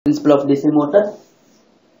principle of DC motor?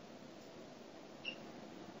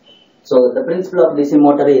 So the principle of DC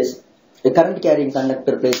motor is a current carrying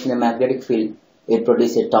conductor placed in a magnetic field, it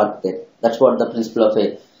produces a torque there. That's what the principle of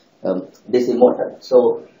a DC motor.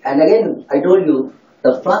 So, and again I told you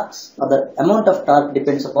the flux or the amount of torque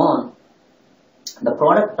depends upon the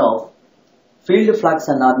product of field flux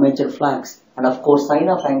and armature flux, and of course sine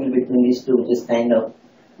of angle between these two, which is kind of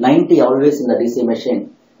 90 always in the DC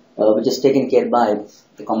machine, which is taken care by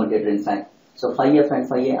the commutator in fact. So phi f and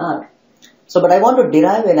phi a are. So, but I want to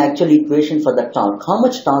derive an actual equation for the torque. How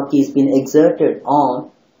much torque is being exerted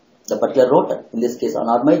on the particular rotor, in this case on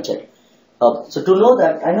armature. So to know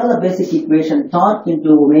that, I know the basic equation, torque into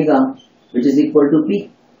omega, which is equal to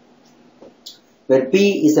P, where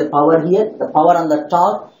P is a power here, the power on the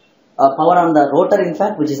torque, power on the rotor in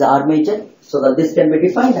fact, which is the armature. So that this can be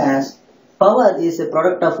defined as power is a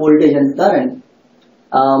product of voltage and current.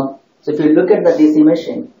 So if you look at the DC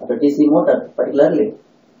machine, or the DC motor particularly,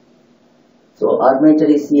 so armature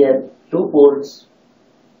is here, 2 poles,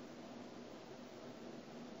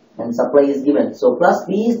 and supply is given. So plus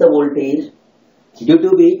V is the voltage, due to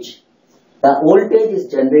which the voltage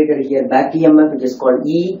is generated here, back EMF, which is called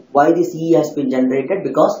E. Why this E has been generated?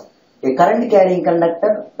 Because a current carrying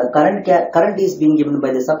conductor, the current is being given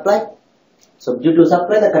by the supply. So due to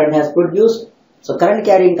supply, the current has produced. So current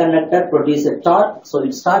carrying conductor produces a torque, so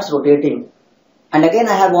it starts rotating. And again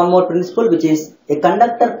I have one more principle, which is a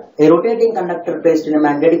rotating conductor placed in a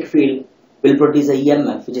magnetic field will produce a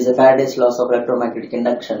EMF, which is a Faraday's laws of electromagnetic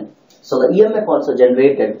induction. So the EMF also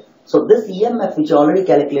generated. So this EMF, which you already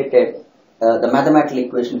calculated, the mathematical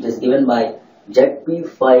equation, which is given by Zp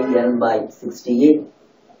phi n by 68.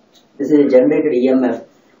 This is a generated EMF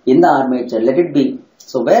in the armature. Let it be.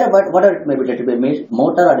 So whatever it may be, let it be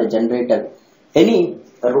motor or a generator, any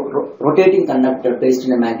rotating conductor placed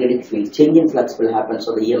in a magnetic field, change in flux will happen,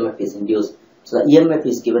 so the EMF is induced. So the EMF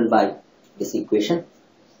is given by this equation.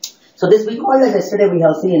 So this we call as, yesterday we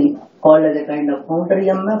have seen, called as a kind of counter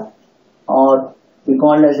EMF, or we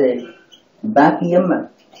call as a back EMF.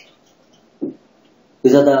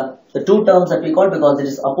 These are the two terms that we call, because it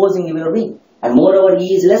is opposing E over V, and moreover E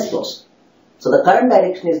is less force. So the current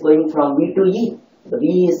direction is going from V to E. The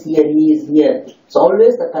V is here, E is here. So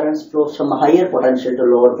always the currents flows from a higher potential to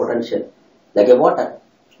lower potential. Like a water.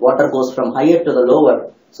 Water goes from higher to the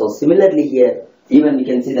lower. So similarly here, even we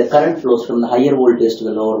can see the current flows from the higher voltage to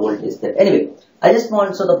the lower voltage there. Anyway, I just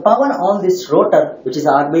want, so the power on this rotor, which is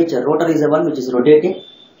armature, rotor is the one which is rotating.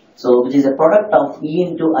 So which is a product of E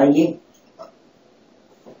into IA.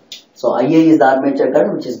 So IA is the armature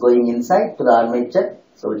current which is going inside to the armature.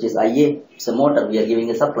 So which is IA, it's a motor, we are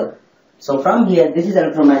giving a supply. So from here, this is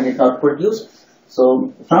electromagnetic torque produced.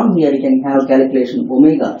 So from here you can have calculation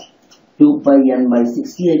omega 2 pi n by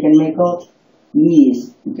 60 I can make out. E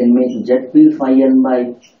is, you can make Zp phi n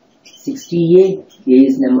by 60A. A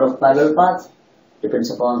is number of parallel paths.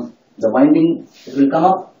 Depends upon the winding, it will come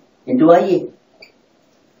up into IA.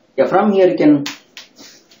 Yeah, from here you can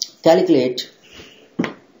calculate.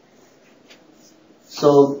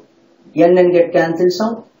 So n get cancelled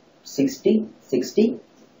out, 60, 60.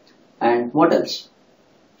 And what else?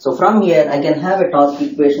 So from here I can have a torque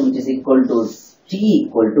equation which is equal to T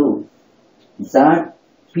equal to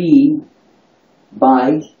Zp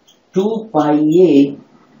by 2 pi A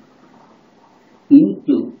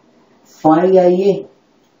into phi IA.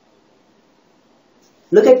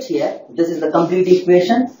 Look at here, this is the complete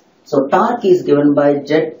equation. So torque is given by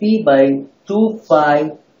Zp by 2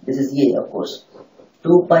 pi, this is A of course,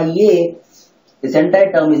 2 pi A, this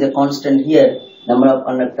entire term is a constant here. Number of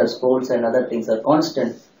conductors, poles and other things are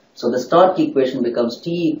constant. So the torque equation becomes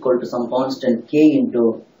T equal to some constant K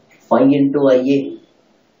into phi into IA.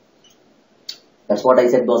 That's what I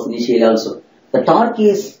said was initially also. The torque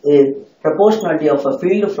is a proportionality of a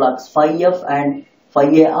field flux phi F and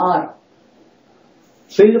phi AR.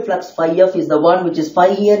 Field flux phi F is the one which is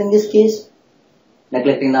phi here in this case.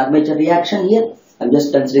 Neglecting the armature reaction here. I'm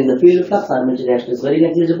just considering the field flux. Armature reaction is very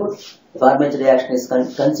negligible. If armature reaction is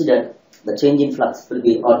considered, the change in flux will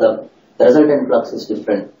be, or the resultant flux is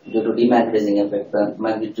different due to demagnetizing effect, the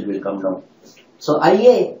magnitude will come down. So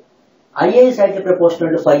IA is slightly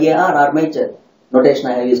proportional to phi AR, armature. Notation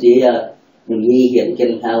I have used AR, in A here, you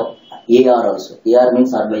can have AR also. AR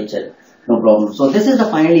means armature, no problem. So this is the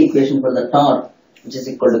final equation for the torque, which is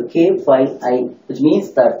equal to K phi I, which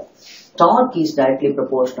means that torque is directly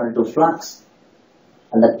proportional to flux,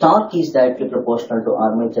 and the torque is directly proportional to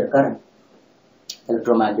armature current,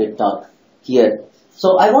 electromagnetic torque here.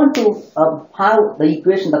 So I want to have the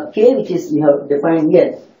equation, the K which is we have defined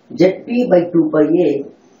here, Zp by 2 pi A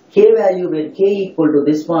K value where K equal to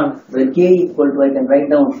this one, where K equal to, I can write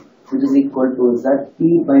down, which is equal to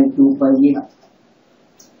Zp by 2 pi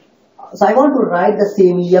A. So I want to write the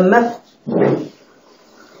same EMF.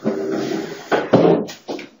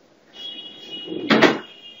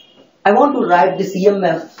 I want to write this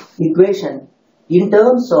EMF equation in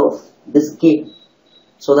terms of this K,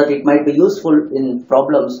 so that it might be useful in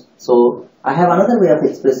problems. So I have another way of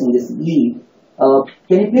expressing this E.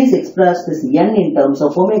 Can you please express this N in terms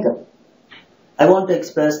of omega? I want to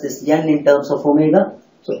express this N in terms of omega.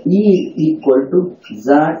 So E equal to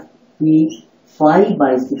Zp 5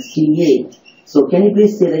 by 68. So can you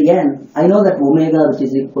please say the N? I know that omega, which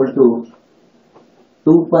is equal to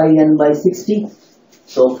 2 pi N by 60.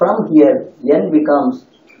 So from here N becomes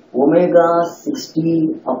omega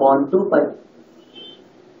 60 upon 2 pi.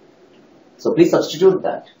 So please substitute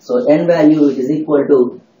that. So N value is equal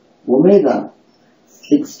to omega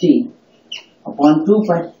 60 upon 2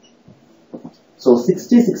 pi. So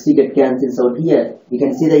 60 get cancels out here. You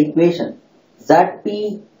can see the equation.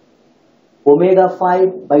 Zp omega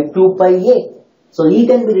 5 by 2 pi A. So E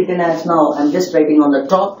can be written as, now I am just writing on the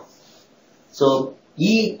top. So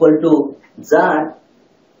E equal to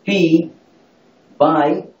Zp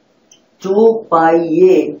by 2 pi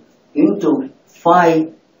A into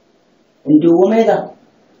 5 into omega.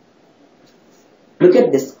 Look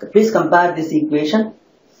at this. Please compare this equation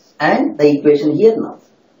and the equation here now.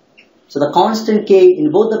 So the constant K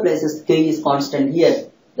in both the places, K is constant here,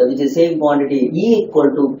 which is same quantity, E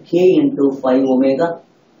equal to K into 5 omega.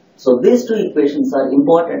 So these two equations are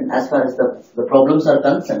important as far as the problems are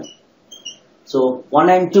concerned. So 1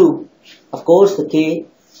 and 2, of course the K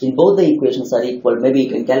in both the equations are equal. Maybe you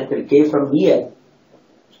can calculate K from here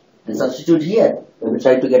and substitute here. We will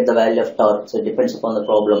try to get the value of torque. So it depends upon the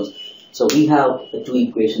problems. So we have the two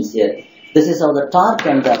equations here. This is how the torque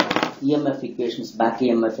and the EMF equations, back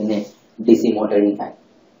EMF in a DC motor in fact.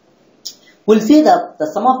 We'll see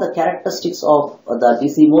some of the characteristics of the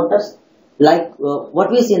DC motors, like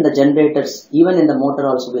what we see in the generators. Even in the motor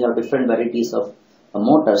also we have different varieties of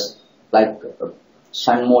motors, like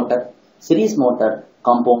shunt motor, series motor,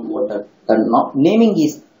 compound motor. The naming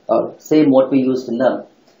is same what we used in the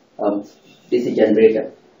DC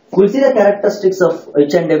generator. We'll see the characteristics of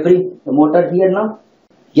each and every motor here now.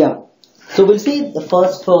 Yeah. So we'll see the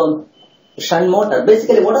first shunt motor.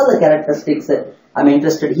 Basically, what are the characteristics I'm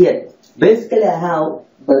interested here? Basically, I have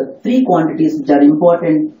the three quantities which are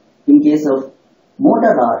important in case of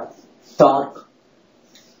motor are torque,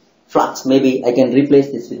 flux. Maybe I can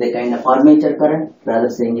replace this with a kind of armature current rather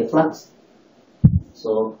saying a flux.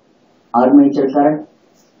 So armature current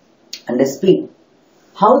and the speed.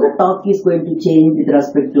 How the torque is going to change with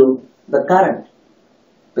respect to the current?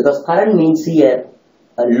 Because current means here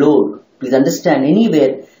a load. Please understand,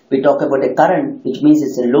 anywhere we talk about a current, which means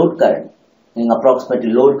it's a load current. In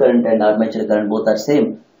approximately load current and armature current both are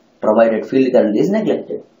same, provided field current is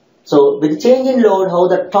neglected. So with change in load, how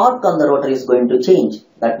the torque on the rotor is going to change,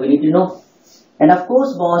 that we need to know. And of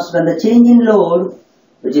course, boss, when the change in load,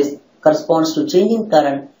 which is corresponds to change in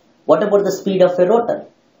current, what about the speed of a rotor?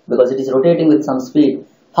 Because it is rotating with some speed.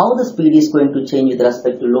 How the speed is going to change with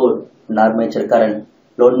respect to load and armature current?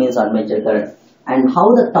 Load means armature current. And how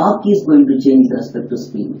the torque is going to change with respect to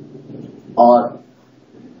speed? Or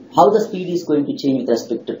how the speed is going to change with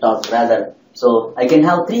respect to torque rather. So I can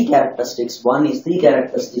have three characteristics. One is three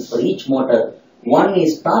characteristics for each motor. One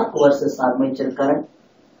is torque versus armature current.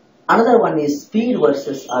 Another one is speed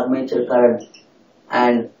versus armature current.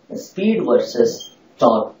 And speed versus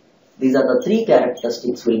torque. These are the three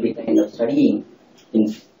characteristics we'll be kind of studying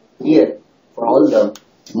in here for all the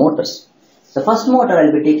motors. The first motor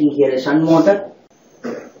I'll be taking here is shunt motor.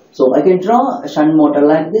 So I can draw a shunt motor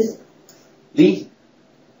like this. V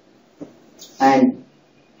and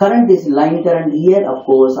current is line current here, of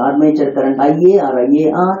course armature current IA or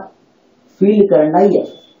IAR, field current IF.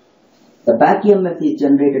 The back EMF is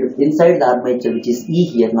generated inside the armature, which is E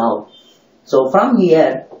here now. So from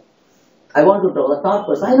here I want to draw the torque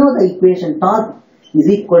first. I know the equation torque is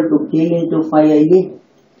equal to K into phi IA.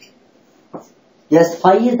 Yes,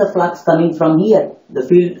 phi is the flux coming from here, the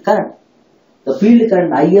field current. The field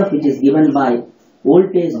current IF, which is given by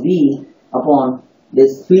voltage V upon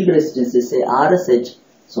this field resistance is say RSH.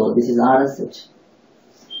 So this is RSH.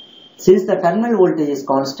 Since the terminal voltage is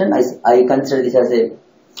constant, I consider this as a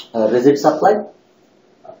resid supply,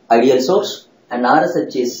 ideal source, and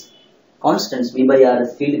RSH is constant, V by R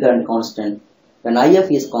is field current constant. When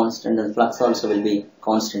IF is constant, then flux also will be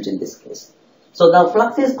constant in this case. So the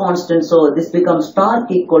flux is constant, so this becomes torque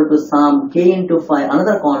equal to sum K into phi,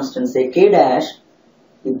 another constant, say K dash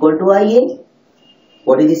equal to IA.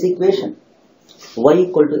 What is this equation? y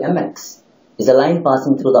equal to mx is a line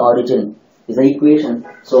passing through the origin, is the equation.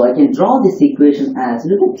 So I can draw this equation as,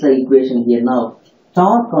 look at the equation here now,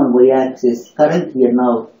 torque on y-axis, current here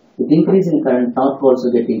now, with increase in current, torque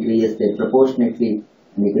also get increases there proportionately,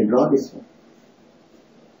 and you can draw this one.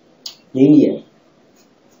 Linear,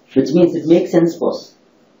 which means it makes sense for us.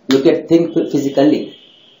 Look at things physically.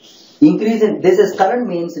 Increase in, this is current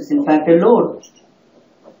means it's in fact a load.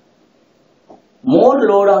 More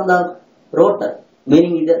load on the rotor,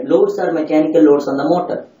 meaning either loads are mechanical loads on the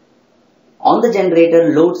motor. On the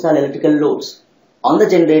generator, loads are electrical loads. On the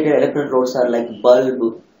generator, electrical loads are like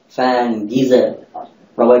bulb, fan, geyser,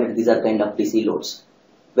 provided these are kind of DC loads.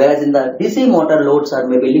 Whereas in the DC motor, loads are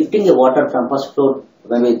maybe lifting the water from first floor,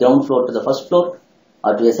 maybe ground floor to the first floor,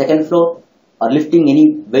 or to the second floor, or lifting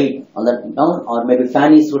any weight on the down, or maybe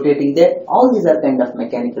fan is rotating there. All these are kind of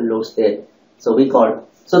mechanical loads there. So we call,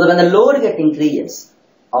 so that when the load get increases,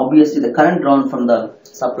 obviously the current drawn from the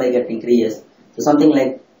supply get increases. So something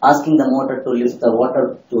like asking the motor to lift the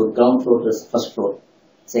water to ground floor to the first floor.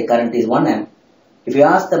 Say current is 1 amp. If you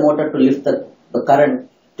ask the motor to lift the current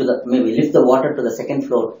to the, maybe lift the water to the second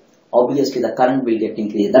floor, obviously the current will get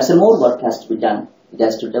increased. That's a more work has to be done. It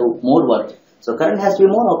has to do more work. So current has to be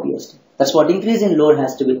more obvious. That's what increase in load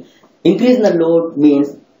has to be. Increase in the load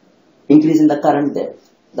means increase in the current there.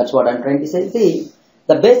 That's what I'm trying to say. See,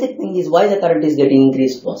 the basic thing is why the current is getting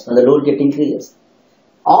increased first and the load get increased.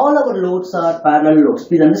 All our loads are parallel loads.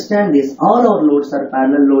 Please understand this. All our loads are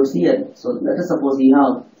parallel loads here. So let us suppose we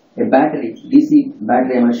have a battery, DC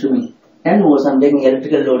battery I'm assuming. 10 volts, I'm taking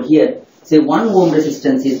electrical load here. Say 1 ohm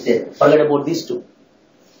resistance is there. Forget about these two.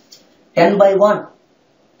 10 by 1.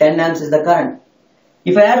 10 amps is the current.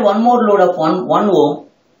 If I add one more load of 1 ohm,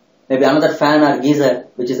 maybe another fan or geyser,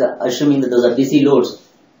 which is assuming that those are DC loads,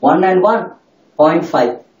 1 and 1,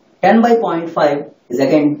 0.5. 10 by 0.5 is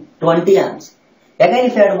again 20 amps. Again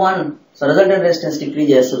if I add 1, so resultant resistance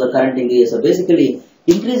decreases, so the current increases. So basically,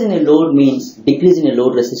 increase in a load means decrease in a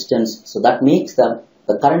load resistance. So that makes the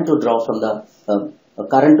current to draw from the,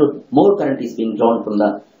 more current is being drawn from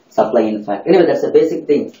the supply in fact. Anyway, that's the basic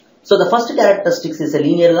thing. So the first characteristics is a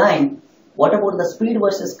linear line. What about the speed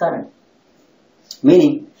versus current?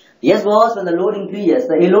 Meaning, yes boss, when the load increases,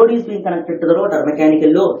 the load is being connected to the rotor,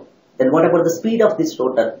 mechanical load. Then what about the speed of this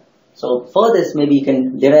rotor? So for this, maybe you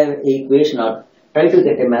can derive an equation or try to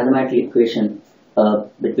get a mathematical equation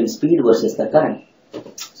between speed versus the current.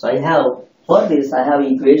 So I have, for this, I have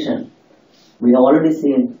equation. We have already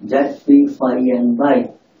seen Z phi n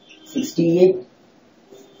by 68.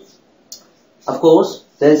 Of course,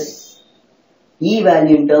 this E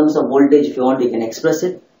value in terms of voltage, if you want, you can express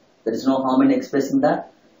it. There is no harm in expressing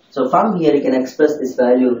that. So from here, you can express this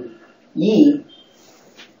value E.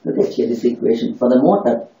 Look at here, this equation. For the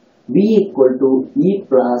motor, V equal to E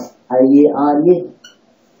plus IARA.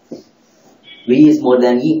 V is more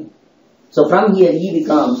than E. So from here, E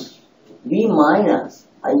becomes V minus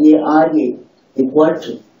IARA equal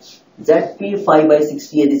to ZP 5 by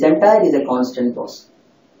 68. This entire is a constant force.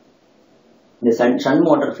 The shunt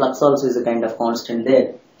motor flux also is a kind of constant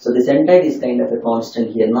there. So this entire is kind of a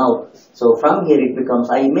constant here now. So from here it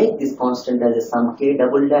becomes, I make this constant as a sum K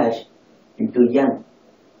double dash into N.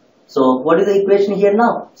 So what is the equation here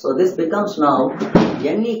now? So this becomes now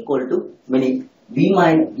N equal to, meaning V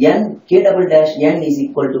minus N, K double dash N is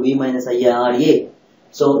equal to V minus IRA.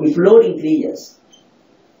 So if load increases,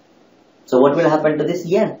 so what will happen to this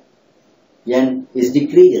N? N is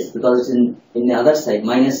decreases because it's in the other side,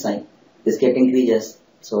 minus sign. This get increases.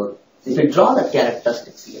 So if you draw the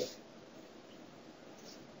characteristics here,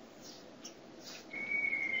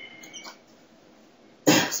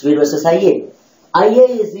 speed versus IA. IA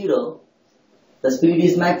is 0, the speed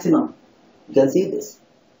is maximum. You can see this.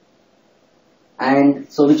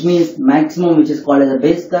 And so which means maximum, which is called as a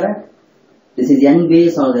base current. This is N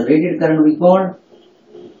base or the rated current we call,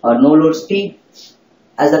 or no load speed.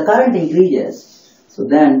 As the current increases, so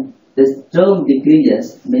then this term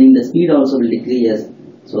decreases, meaning the speed also will decrease.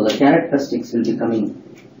 So the characteristics will be coming.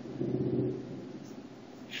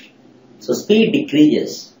 So speed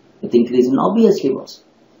decreases with increase in obviously was.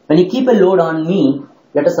 When you keep a load on me,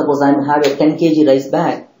 let us suppose I have a 10 kg rice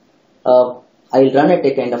bag, I will run at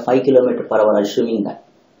a kind of 5 km per hour, assuming that.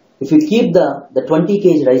 If you keep the 20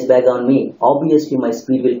 kg rice bag on me, obviously my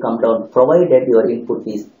speed will come down, provided your input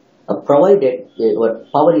is, provided your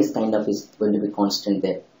power is kind of is going to be constant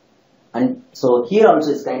there. And so here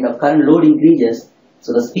also is kind of current load increases,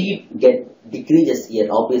 so the speed decreases here.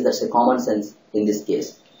 Obviously that's a common sense in this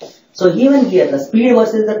case. So even here the speed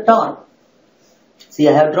versus the torque. See,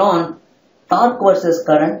 I have drawn torque versus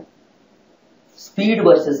current, speed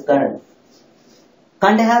versus current.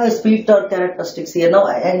 Can't I have a speed torque characteristics here now?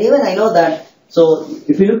 And even I know that. So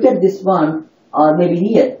if you look at this one, or maybe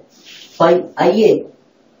here, phi Ia.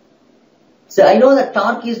 So I know that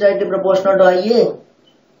torque is directly proportional to Ia.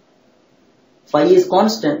 Phi is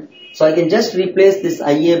constant. So I can just replace this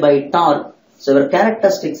Ia by torque. So our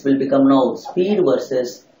characteristics will become now speed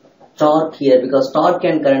versus torque here, because torque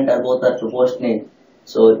and current are both are proportionate.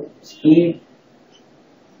 So speed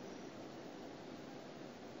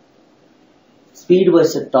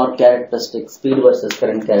versus torque characteristics, speed versus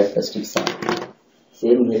current characteristics are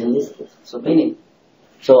same here in this case. So meaning,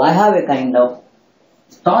 so I have a kind of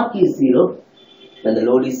torque is 0 when the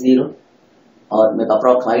load is 0, or make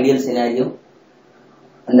approx ideal scenario,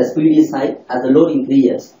 and the speed is high. As the load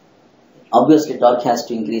increases, obviously torque has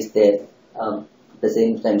to increase there. At the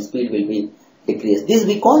same time speed will be decreased. This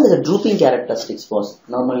we call as a drooping characteristics force.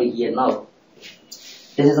 Normally here now,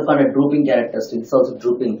 this is a kind of drooping characteristic. It's also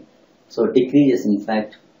drooping. So decreases in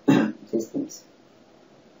fact these things.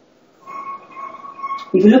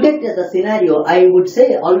 If you look at the scenario, I would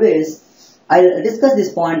say always, I'll discuss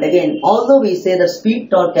this point again. Although we say that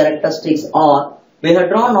speed torque characteristics are, we have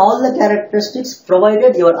drawn all the characteristics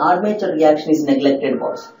provided your armature reaction is neglected,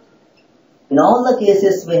 boss. In all the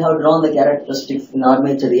cases we have drawn the characteristics in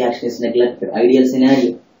armature reaction is neglected. Ideal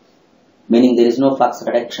scenario, meaning there is no flux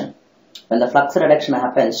reduction. When the flux reduction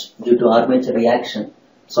happens due to armature reaction,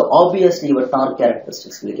 so obviously your torque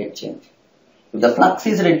characteristics will get changed. If the flux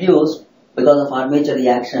is reduced because of armature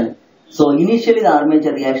reaction, so initially the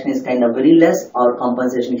armature reaction is kind of very less, or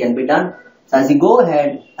compensation can be done. So as you go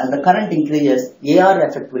ahead, as the current increases, AR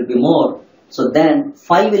effect will be more. So then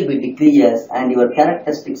phi will be decreases and your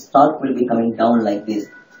characteristics torque will be coming down like this.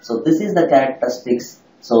 So this is the characteristics.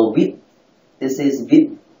 So with, this is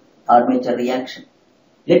with armature reaction.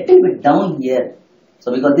 Little bit down here.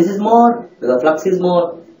 So because this is more, because flux is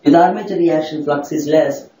more, with armature reaction flux is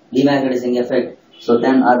less, demagnetizing effect. So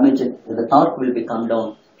then armature, the torque will become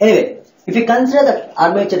down. Anyway, if you consider the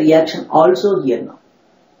armature reaction also here now,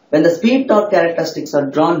 when the speed torque characteristics are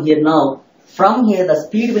drawn here now, from here the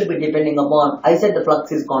speed will be depending upon, I said the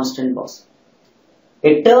flux is constant, boss.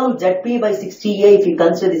 A term Zp by 60A, if you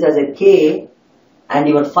consider this as a K, and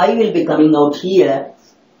your phi will be coming out here,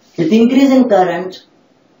 with increase in current,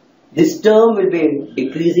 this term will be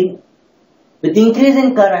decreasing. With increase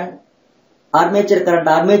in current, armature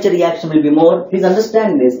reaction will be more. Please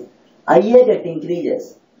understand this. Ia get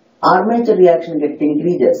increases, armature reaction get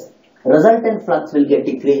increases, resultant flux will get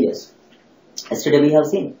decreases. Yesterday we have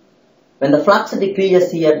seen. When the flux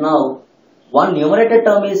decreases here now, one numerator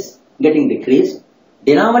term is getting decreased,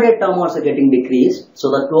 denominator term also getting decreased,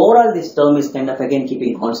 so that overall this term is kind of again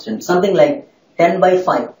keeping constant, something like 10 by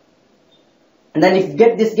 5. And then if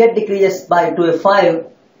this get decreases by to a 5,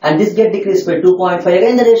 and this get decreased by 2.5,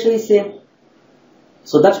 again the ratio is same.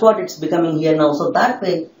 So that's what it's becoming here now. So that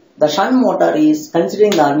way, the shunt motor is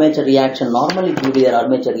considering the armature reaction, normally due to their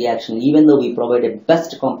armature reaction, even though we provided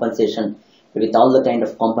best compensation with all the kind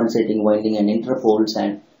of compensating winding and interpoles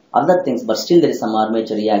and other things, but still there is some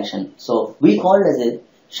armature reaction. So we call it as a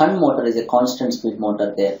shunt motor is a constant speed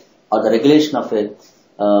motor there, or the regulation of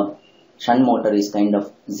a shunt motor is kind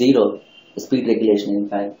of zero, the speed regulation in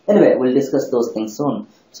fact. Anyway, we'll discuss those things soon.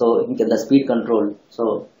 So you get the speed control.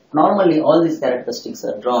 So normally all these characteristics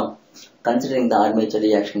are drawn considering the armature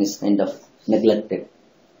reaction is kind of neglected,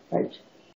 right?